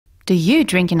Do you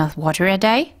drink enough water a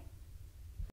day?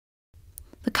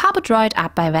 The CarboDroid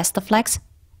app by Westaflex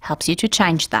helps you to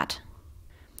change that.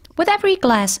 With every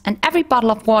glass and every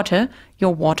bottle of water,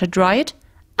 your water droid,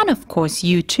 and of course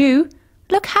you too,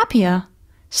 look happier.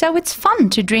 So it's fun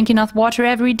to drink enough water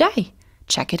every day.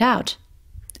 Check it out.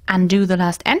 Undo the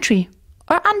last entry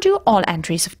or undo all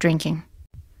entries of drinking.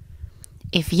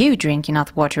 If you drink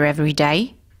enough water every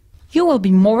day, you will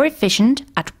be more efficient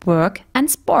at work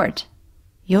and sport.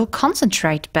 You'll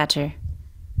concentrate better.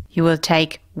 You will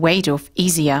take weight off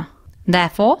easier.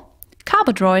 Therefore,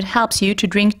 CarboDroid helps you to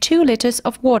drink 2 liters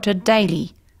of water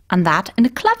daily, and that in a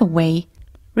clever way.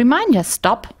 Reminders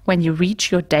stop when you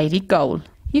reach your daily goal.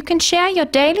 You can share your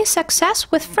daily success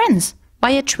with friends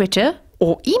via Twitter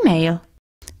or email.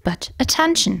 But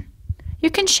attention! You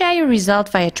can share your result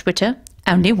via Twitter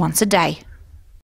only once a day.